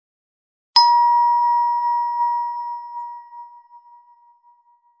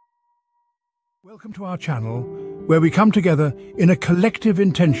Welcome to our channel, where we come together in a collective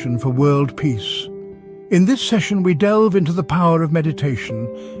intention for world peace. In this session, we delve into the power of meditation,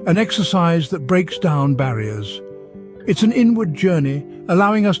 an exercise that breaks down barriers. It's an inward journey,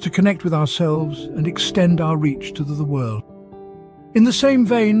 allowing us to connect with ourselves and extend our reach to the world. In the same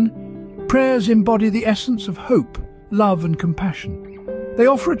vein, prayers embody the essence of hope, love, and compassion. They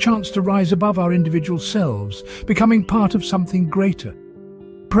offer a chance to rise above our individual selves, becoming part of something greater.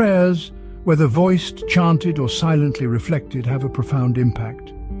 Prayers, whether voiced, chanted, or silently reflected, have a profound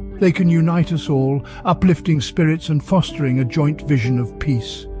impact. They can unite us all, uplifting spirits and fostering a joint vision of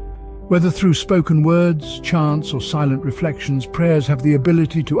peace. Whether through spoken words, chants, or silent reflections, prayers have the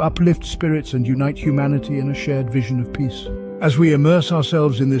ability to uplift spirits and unite humanity in a shared vision of peace. As we immerse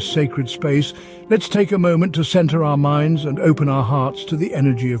ourselves in this sacred space, let's take a moment to center our minds and open our hearts to the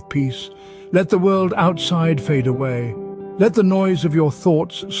energy of peace. Let the world outside fade away. Let the noise of your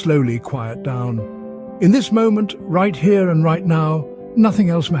thoughts slowly quiet down. In this moment, right here and right now,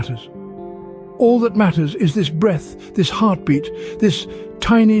 nothing else matters. All that matters is this breath, this heartbeat, this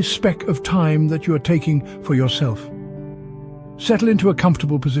tiny speck of time that you are taking for yourself. Settle into a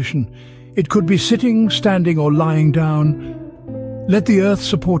comfortable position. It could be sitting, standing, or lying down. Let the earth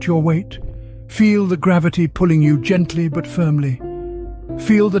support your weight. Feel the gravity pulling you gently but firmly.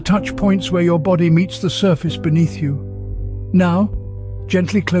 Feel the touch points where your body meets the surface beneath you. Now,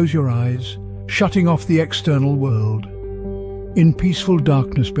 gently close your eyes, shutting off the external world. In peaceful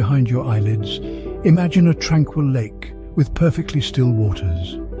darkness behind your eyelids, imagine a tranquil lake with perfectly still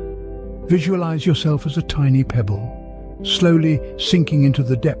waters. Visualize yourself as a tiny pebble, slowly sinking into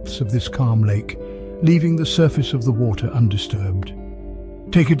the depths of this calm lake, leaving the surface of the water undisturbed.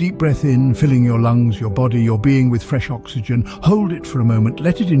 Take a deep breath in, filling your lungs, your body, your being with fresh oxygen. Hold it for a moment,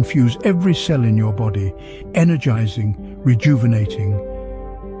 let it infuse every cell in your body, energizing, rejuvenating.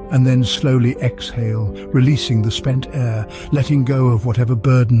 And then slowly exhale, releasing the spent air, letting go of whatever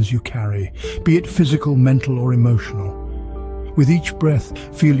burdens you carry, be it physical, mental, or emotional. With each breath,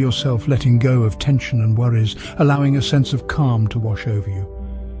 feel yourself letting go of tension and worries, allowing a sense of calm to wash over you.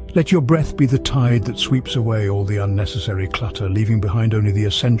 Let your breath be the tide that sweeps away all the unnecessary clutter, leaving behind only the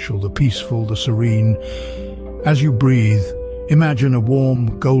essential, the peaceful, the serene. As you breathe, imagine a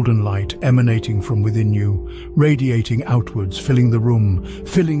warm, golden light emanating from within you, radiating outwards, filling the room,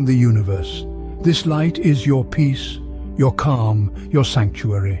 filling the universe. This light is your peace, your calm, your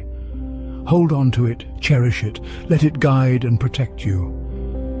sanctuary. Hold on to it, cherish it, let it guide and protect you.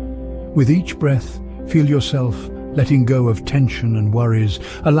 With each breath, feel yourself letting go of tension and worries,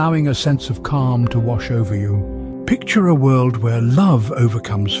 allowing a sense of calm to wash over you. Picture a world where love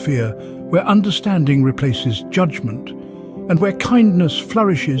overcomes fear, where understanding replaces judgment, and where kindness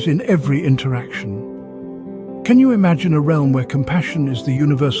flourishes in every interaction. Can you imagine a realm where compassion is the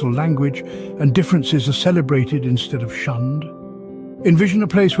universal language and differences are celebrated instead of shunned? Envision a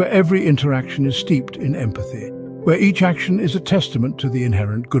place where every interaction is steeped in empathy, where each action is a testament to the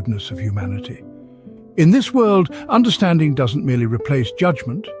inherent goodness of humanity. In this world, understanding doesn't merely replace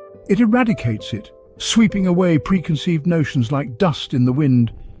judgment, it eradicates it, sweeping away preconceived notions like dust in the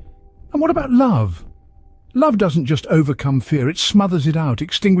wind. And what about love? Love doesn't just overcome fear, it smothers it out,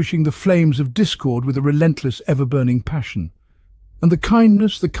 extinguishing the flames of discord with a relentless, ever-burning passion. And the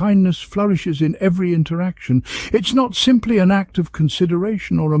kindness flourishes in every interaction. It's not simply an act of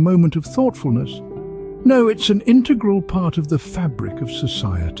consideration or a moment of thoughtfulness. No, it's an integral part of the fabric of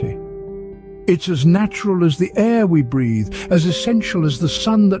society. It's as natural as the air we breathe, as essential as the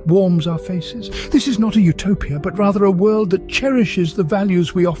sun that warms our faces. This is not a utopia, but rather a world that cherishes the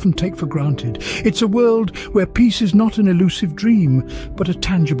values we often take for granted. It's a world where peace is not an elusive dream, but a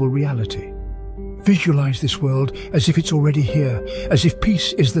tangible reality. Visualize this world as if it's already here, as if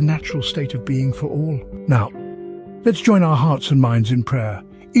peace is the natural state of being for all. Now, let's join our hearts and minds in prayer,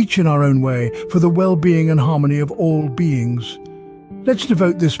 each in our own way, for the well-being and harmony of all beings. Let's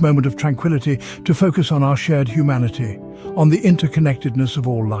devote this moment of tranquility to focus on our shared humanity, on the interconnectedness of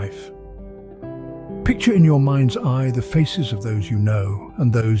all life. Picture in your mind's eye the faces of those you know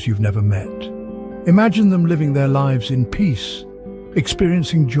and those you've never met. Imagine them living their lives in peace,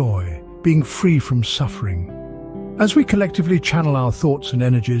 experiencing joy, being free from suffering. As we collectively channel our thoughts and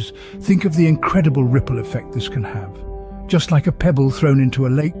energies, think of the incredible ripple effect this can have. Just like a pebble thrown into a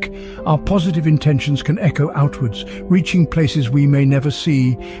lake, our positive intentions can echo outwards, reaching places we may never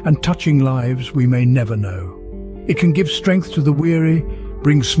see and touching lives we may never know. It can give strength to the weary,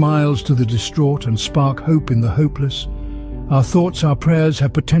 bring smiles to the distraught, and spark hope in the hopeless. Our thoughts, our prayers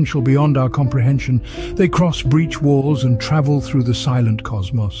have potential beyond our comprehension. They cross breach walls and travel through the silent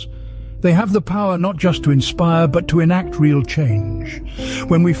cosmos. They have the power not just to inspire, but to enact real change.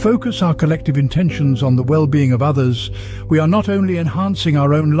 When we focus our collective intentions on the well-being of others, we are not only enhancing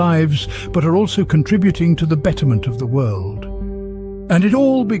our own lives, but are also contributing to the betterment of the world. And it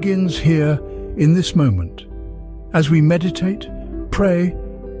all begins here, in this moment. As we meditate, pray,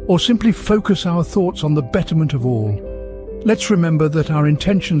 or simply focus our thoughts on the betterment of all, let's remember that our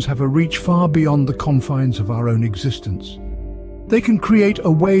intentions have a reach far beyond the confines of our own existence. They can create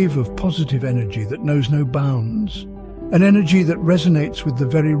a wave of positive energy that knows no bounds, an energy that resonates with the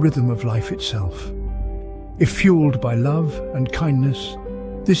very rhythm of life itself. If fueled by love and kindness,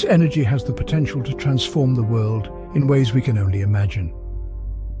 this energy has the potential to transform the world in ways we can only imagine.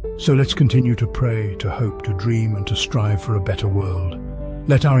 So let's continue to pray, to hope, to dream, and to strive for a better world.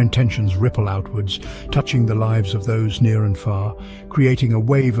 Let our intentions ripple outwards, touching the lives of those near and far, creating a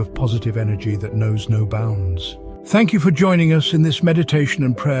wave of positive energy that knows no bounds. Thank you for joining us in this meditation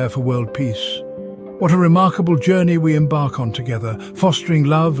and prayer for world peace. What a remarkable journey we embark on together, fostering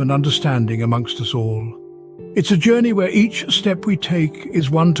love and understanding amongst us all. It's a journey where each step we take is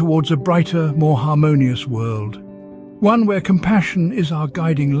one towards a brighter, more harmonious world. One where compassion is our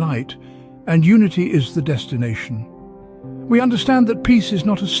guiding light and unity is the destination. We understand that peace is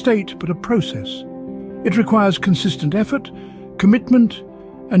not a state but a process. It requires consistent effort, commitment,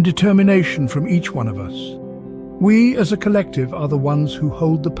 and determination from each one of us. We, as a collective, are the ones who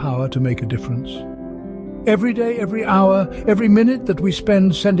hold the power to make a difference. Every day, every hour, every minute that we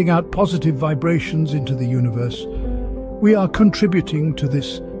spend sending out positive vibrations into the universe, we are contributing to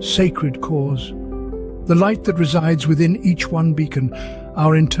this sacred cause. The light that resides within each one beacon,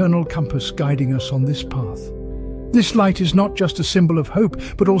 our internal compass guiding us on this path. This light is not just a symbol of hope,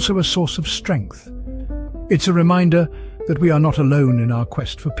 but also a source of strength. It's a reminder that we are not alone in our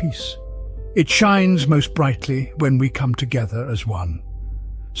quest for peace. It shines most brightly when we come together as one.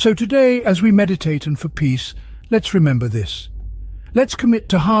 So today, as we meditate and for peace, let's remember this. Let's commit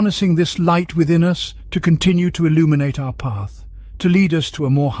to harnessing this light within us to continue to illuminate our path, to lead us to a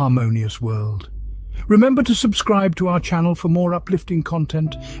more harmonious world. Remember to subscribe to our channel for more uplifting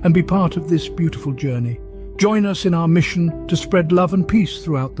content and be part of this beautiful journey. Join us in our mission to spread love and peace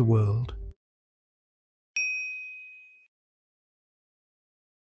throughout the world.